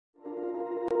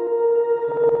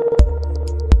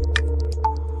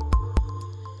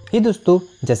हे दोस्तों,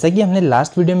 जैसा कि हमने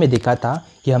लास्ट वीडियो में देखा था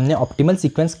कि हमने ऑप्टिमल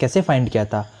सीक्वेंस कैसे फाइंड किया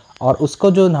था और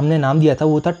उसको जो हमने नाम दिया था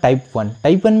वो था टाइप 1।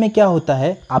 टाइप 1 में क्या होता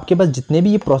है, आपके पास जितने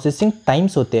भी ये प्रोसेसिंग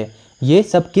टाइम्स होते हैं ये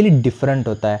सब के लिए डिफरेंट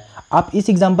होता है। आप इस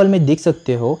एग्जांपल में देख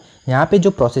सकते हो, यहाँ पे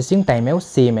जो प्रोसेसिंग टाइम है वो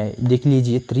सेम है। देख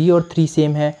लीजिए 3 और 3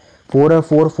 सेम है, 4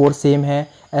 और 4 सेम है,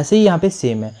 ऐसे ही यहाँ पे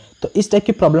सेम है। तो इस टाइप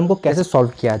की प्रॉब्लम को कैसे सॉल्व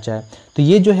किया जाए, तो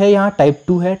ये जो है यहाँ टाइप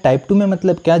 2 है। टाइप 2 में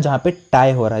मतलब क्या, जहाँ पे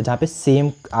टाई हो रहा है, जहाँ पे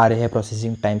सेम आ रहे हैं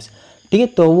प्रोसेसिंग टाइम्स। ठीक है,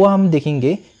 तो वो हम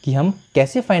देखेंगे कि हम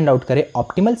कैसे फाइंड आउट करें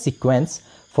optimal sequence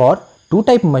for to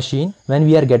type machine when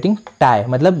we are getting tie,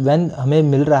 मतलब व्हेन हमें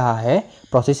मिल रहा है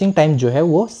प्रोसेसिंग टाइम जो है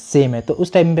वो सेम है, तो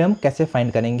उस टाइम पे हम कैसे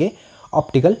फाइंड करेंगे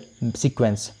ऑप्टिकल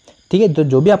सीक्वेंस। ठीक है, तो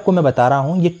जो भी आपको मैं बता रहा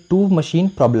हूँ ये 2 मशीन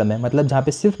प्रॉब्लम है, मतलब जहाँ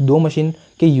पे सिर्फ 2 मशीन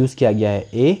के यूज़ किया गया है,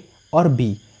 ए और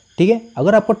बी। ठीक है,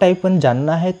 अगर आपको टाइप 1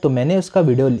 जानना है तो मैंने उसका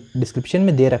वीडियो डिस्क्रिप्शन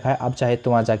में दे रखा है, आप चाहे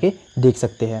तो वहाँ जाके देख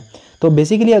सकते हैं। तो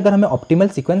बेसिकली अगर हमें ऑप्टिमल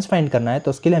सीक्वेंस फाइंड करना है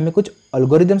तो उसके लिए हमें कुछ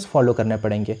एल्गोरिदम्स फॉलो करने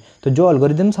पड़ेंगे। तो जो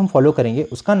एल्गोरिदम्स हम फॉलो करेंगे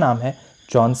उसका नाम है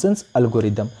जॉनसन्स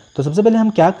एल्गोरिदम। तो सबसे पहले हम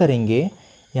क्या करेंगे,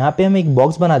 यहाँ पे हम एक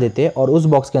बॉक्स बना देते हैं और उस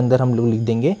बॉक्स के अंदर हम लोग लिख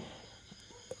देंगे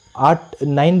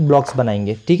 9 ब्लॉक्स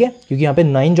बनाएंगे। ठीक है, क्योंकि यहाँ पे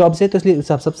 9 जॉब्स है तो इसलिए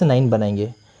सबसे 9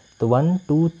 बनाएंगे। तो 1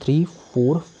 2 3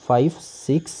 4 5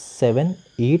 6 7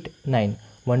 8 9,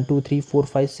 1 2 3 4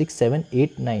 5 6 7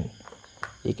 8 9,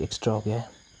 एक एक्स्ट्रा हो गया है,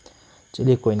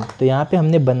 चलिए कोई नहीं। तो यहाँ पे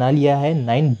हमने बना लिया है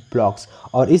 9 ब्लॉक्स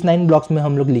और इस 9 ब्लॉक्स में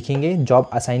हम लोग लिखेंगे, जॉब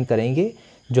असाइन करेंगे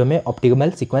जो हमें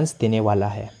ऑप्टिमल सीक्वेंस देने वाला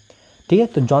है। ठीक है,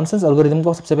 तो जॉनसन्स एल्गोरिदम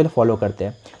को सबसे पहले फॉलो करते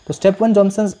हैं। तो स्टेप 1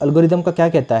 जॉनसन्स एल्गोरिदम का क्या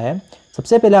कहता है,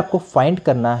 सबसे पहले आपको फाइंड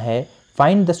करना है,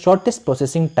 find the shortest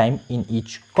processing time in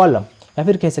each column, या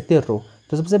फिर कह सकते हैं रो।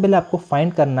 तो सबसे पहले आपको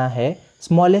फाइंड करना है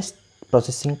स्मॉलेस्ट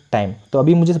प्रोसेसिंग टाइम। तो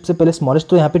अभी मुझे सबसे पहले स्मॉलेस्ट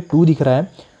तो यहाँ पे 2 दिख रहा है,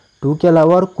 2 के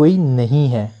अलावा और कोई नहीं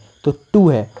है, तो 2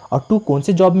 है। और 2 कौन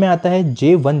से जॉब में आता है,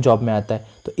 J1 जॉब में आता है,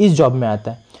 तो इस जॉब में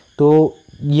आता है। तो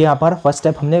ये हमारा फर्स्ट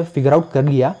स्टेप हमने फिगर आउट कर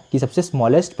लिया कि सबसे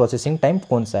स्मॉलेस्ट प्रोसेसिंग टाइम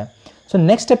कौन सा है। सो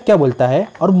नेक्स्ट स्टेप क्या बोलता है,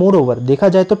 और मोर ओवर देखा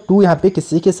जाए तो 2 यहाँ पे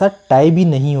किसी के साथ टाई भी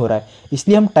नहीं हो रहा है,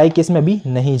 इसलिए हम टाई केस में अभी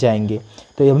नहीं जाएंगे,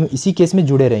 तो हम इसी केस में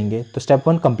जुड़े रहेंगे। तो स्टेप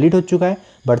 1 कंप्लीट हो चुका है,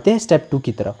 बढ़ते हैं स्टेप 2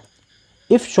 की तरफ।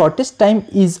 If shortest time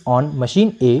is on machine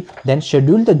A, then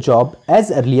schedule the job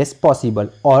as early as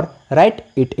possible or write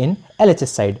it in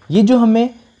LHS side। ये जो हमें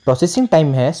प्रोसेसिंग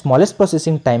टाइम है, स्मॉलेस्ट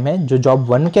प्रोसेसिंग टाइम है जो जॉब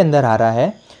 1 के अंदर आ रहा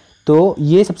है, तो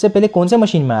ये सबसे पहले कौन से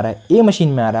मशीन में आ रहा है, ए मशीन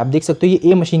में आ रहा है। आप देख सकते हो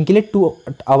ये ए मशीन के लिए 2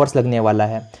 आवर्स लगने वाला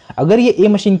है। अगर ये ए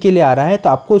मशीन के लिए आ रहा है तो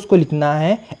आपको उसको लिखना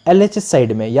है LHS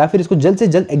साइड में, या फिर इसको जल्द से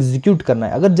जल्द एग्जीक्यूट करना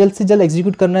है। अगर जल्द से जल्द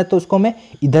एग्जीक्यूट करना है तो उसको हमें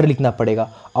इधर लिखना पड़ेगा,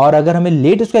 और अगर हमें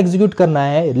लेट उसको एग्जीक्यूट करना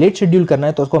है, लेट शेड्यूल करना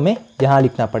है, तो उसको हमें यहाँ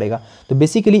लिखना पड़ेगा। तो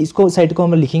बेसिकली इसको साइड को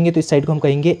हम लिखेंगे तो इस साइड को हम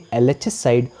कहेंगे LHS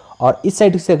साइड, और इस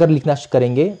साइड से अगर लिखना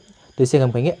करेंगे तो इसे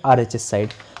हम कहेंगे RHS साइड।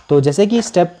 तो जैसे कि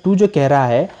स्टेप 2 जो कह रहा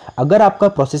है, अगर आपका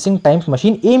प्रोसेसिंग टाइम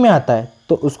मशीन ए में आता है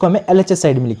तो उसको हमें LHS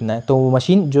साइड में लिखना है। तो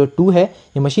मशीन जो 2 है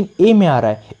ये मशीन ए में आ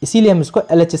रहा है, इसीलिए हम इसको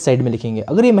LHS साइड में लिखेंगे।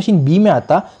 अगर ये मशीन बी में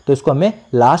आता तो इसको हमें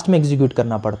लास्ट में एग्जीक्यूट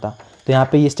करना पड़ता। तो यहाँ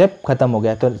पे ये स्टेप खत्म हो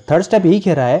गया। तो थर्ड स्टेप यही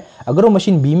कह रहा है, अगर वो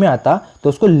मशीन बी में आता तो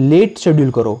उसको लेट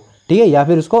शेड्यूल करो, ठीक है, या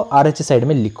फिर उसको RHS साइड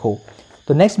में लिखो।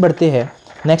 तो नेक्स्ट बढ़ते हैं,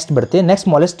 नेक्स्ट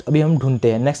स्मॉलेस्ट अभी हम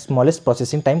ढूंढते हैं, नेक्स्ट स्मॉलेस्ट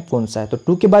प्रोसेसिंग टाइम कौन सा है। तो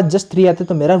 2 के बाद जस्ट 3 आते हैं,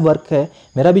 तो मेरा वर्क है,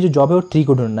 मेरा भी जो जॉब है वो 3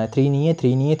 को ढूंढना है। 3 नहीं है,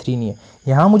 3 नहीं है, 3 नहीं है,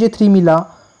 यहाँ मुझे 3 मिला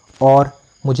और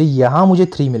यहाँ मुझे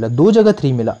 3 मिला, 2 जगह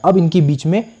 3 मिला। अब इनके बीच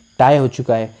में टाई हो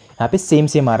चुका है, यहाँ पे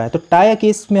सेम आ रहा है। तो टाई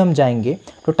केस में हम जाएंगे।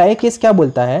 तो टाई केस क्या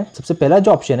बोलता है, सबसे पहला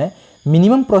जो ऑप्शन है,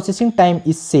 minimum processing time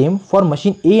is same for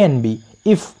machine A and B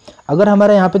if. अगर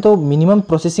हमारा यहाँ पे तो मिनिमम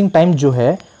प्रोसेसिंग टाइम जो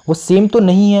है वो सेम तो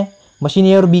नहीं है मशीन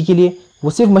ए और बी के लिए, वो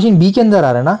सिर्फ मशीन बी के अंदर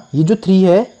आ रहा है ना। ये जो 3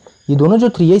 है, ये दोनों जो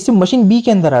 3 है, सिर्फ मशीन बी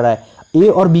के अंदर आ रहा है, ए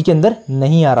और बी के अंदर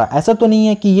नहीं आ रहा। ऐसा तो नहीं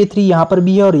है कि ये 3 यहाँ पर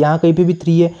भी है और यहाँ कहीं पे भी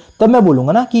 3 है, तब मैं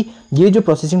बोलूँगा ना कि ये जो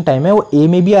प्रोसेसिंग टाइम है वो ए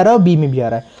में भी आ रहा है और बी में भी आ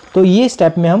रहा है। तो ये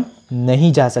स्टेप में हम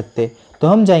नहीं जा सकते। तो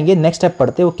हम जाएंगे नेक्स्ट स्टेप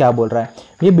पढ़ते, वो क्या बोल रहा है,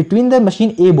 ये बिटवीन द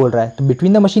मशीन ए बोल रहा है। तो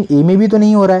बिटवीन द मशीन ए में भी तो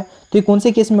नहीं हो रहा है, तो ये कौन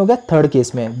से केस में हो गया, थर्ड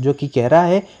केस में, जो कि कह रहा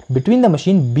है बिटवीन द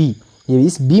मशीन बी, ये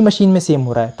इस बी मशीन में सेम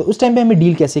हो रहा है। तो उस टाइम पे हमें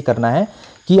डील कैसे करना है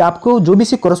कि आपको जो भी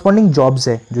इसके कॉरस्पॉन्डिंग जॉब्स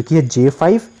है, जो कि है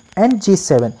J5 एंड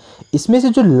J7, इसमें से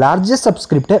जो लार्जेस्ट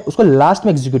सबस्क्रिप्ट है उसको लास्ट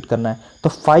में एग्जीक्यूट करना है। तो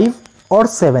 5 और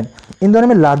 7 इन दोनों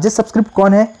में लार्जेस्ट सबस्क्रिप्ट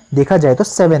कौन है, देखा जाए तो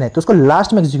 7 है, तो उसको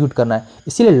लास्ट में एग्जीक्यूट करना है,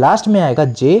 इसीलिए लास्ट में आएगा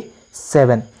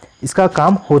J7। इसका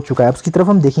काम हो चुका है, उसकी तरफ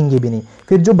हम देखेंगे भी नहीं।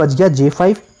 फिर जो बच गया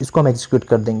J5, इसको हम एग्जीक्यूट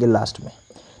कर देंगे लास्ट में।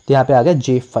 तो यहाँ पे आ गया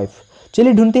J5।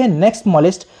 चलिए ढूंढते हैं नेक्स्ट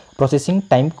स्मॉलेस्ट प्रोसेसिंग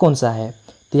टाइम कौन सा है।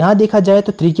 तो यहाँ देखा जाए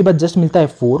तो 3 के बाद जस्ट मिलता है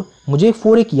 4, मुझे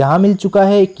 4 एक यहाँ मिल चुका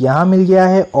है, एक यहाँ मिल गया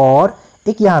है और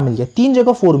एक यहाँ मिल गया, 3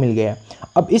 जगह 4 मिल गया है।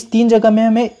 अब इस 3 जगह में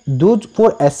हमें 2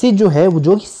 4 ऐसे जो है वो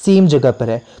जो कि सेम जगह पर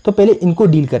है, तो पहले इनको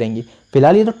डील करेंगे।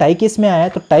 फिलहाल ये तो टाई केस में आया है,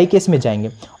 तो टाई केस में जाएंगे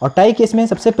और टाई केस में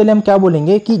सबसे पहले हम क्या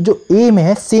बोलेंगे कि जो ए में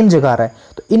है सेम जगह आ रहा है,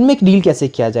 तो इनमें एक डील कैसे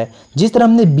किया जाए। जिस तरह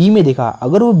हमने बी में देखा,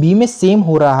 अगर वो बी में सेम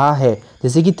हो रहा है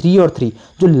जैसे कि 3 और 3,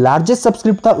 जो लार्जेस्ट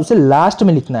सबस्क्रिप्ट था उसे लास्ट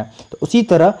में लिखना है, तो उसी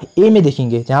तरह ए में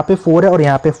देखेंगे जहाँ पे 4 है और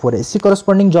यहाँ पे 4 है, इसी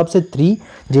कॉरस्पॉन्डिंग जॉब से 3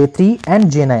 J3 एंड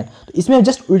J9, तो इसमें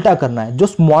जस्ट उल्टा करना है। जो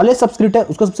स्मॉलेस्ट सबस्क्रिप्ट है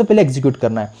उसको सबसे पहले एग्जीक्यूट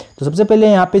करना है, तो सबसे पहले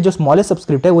यहाँ पे जो स्मॉलेस्ट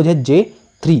सबस्क्रिप्ट है वो है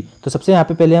J3, तो सबसे यहाँ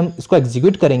पे पहले हम इसको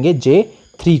एग्जीक्यूट करेंगे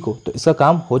J3 को, तो इसका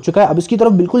काम हो चुका है। अब इसकी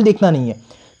तरफ बिल्कुल देखना नहीं है।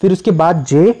 फिर उसके बाद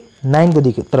J9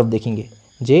 को तरफ देखेंगे,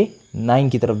 J9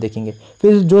 की तरफ देखेंगे।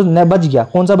 फिर जो न बच गया,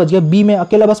 कौन सा बच गया, बी में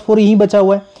अकेला बस 4 यही बचा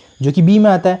हुआ है जो कि बी में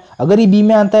आता है। अगर ये बी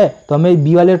में आता है तो हमें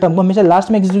बी वाले टर्म को हमेशा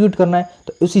लास्ट में एग्जीक्यूट करना है,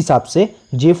 तो उस हिसाब से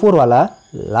J4 वाला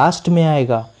लास्ट में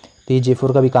आएगा, तो ये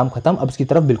J4 का भी काम खत्म। अब इसकी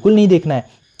तरफ बिल्कुल नहीं देखना है।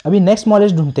 अभी नेक्स्ट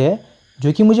स्मॉलेस्ट ढूंढते हैं,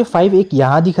 जो कि मुझे 5 एक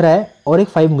यहाँ दिख रहा है और एक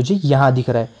 5 मुझे यहाँ दिख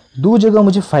रहा है, 2 जगह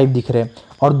मुझे 5 दिख रहे हैं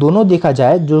और दोनों देखा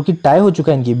जाए जो कि टाई हो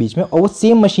चुका है इनके बीच में, और वो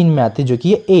सेम मशीन में आते हैं जो कि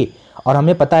ये ए, और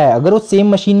हमें पता है अगर वो सेम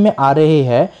मशीन में आ रहे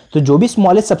हैं तो जो भी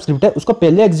स्मॉलेस्ट सबस्क्रिप्ट है उसको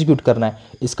पहले एग्जीक्यूट करना है।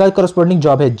 इसका करस्पॉन्डिंग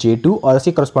जॉब है J2 और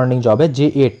इसकी करस्पॉन्डिंग जॉब है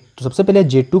J8, तो सबसे पहले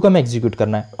J2 को हमें एग्जीक्यूट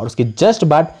करना है और उसके जस्ट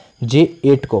बाद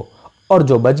J8 को, और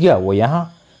जो बच गया वो यहाँ,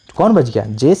 कौन बच गया,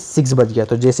 J6 बच गया,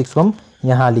 तो J6 को हम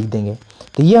यहाँ लिख देंगे।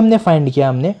 तो ये हमने फाइंड किया,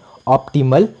 हमने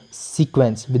optimal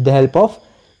sequence with the help of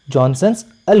Johnson's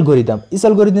algorithm. इस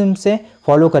एल्गोरिदम से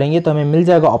फॉलो करेंगे तो हमें मिल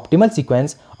जाएगा ऑप्टिमल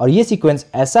सीक्वेंस, और ये सीक्वेंस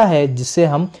ऐसा है जिससे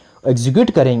हम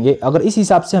एग्जीक्यूट करेंगे। अगर इस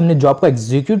हिसाब से हमने जॉब को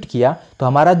एग्जीक्यूट किया तो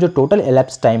हमारा जो टोटल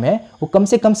एलैप्स टाइम है वो कम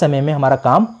से कम समय में हमारा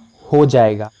काम हो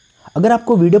जाएगा। अगर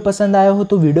आपको वीडियो पसंद आया हो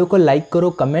तो वीडियो को लाइक करो,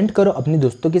 कमेंट करो, अपने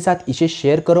दोस्तों के साथ इसे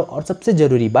शेयर करो, और सबसे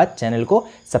ज़रूरी बात, चैनल को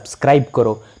सब्सक्राइब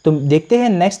करो। तो देखते हैं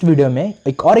नेक्स्ट वीडियो में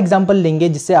एक और एग्जांपल लेंगे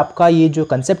जिससे आपका ये जो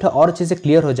कंसेप्ट है और अच्छे से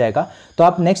क्लियर हो जाएगा। तो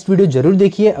आप नेक्स्ट वीडियो जरूर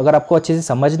देखिए अगर आपको अच्छे से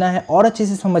समझना है और अच्छे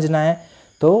से समझना है।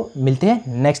 तो मिलते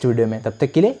हैं नेक्स्ट वीडियो में, तब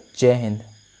तक के लिए जय हिंद।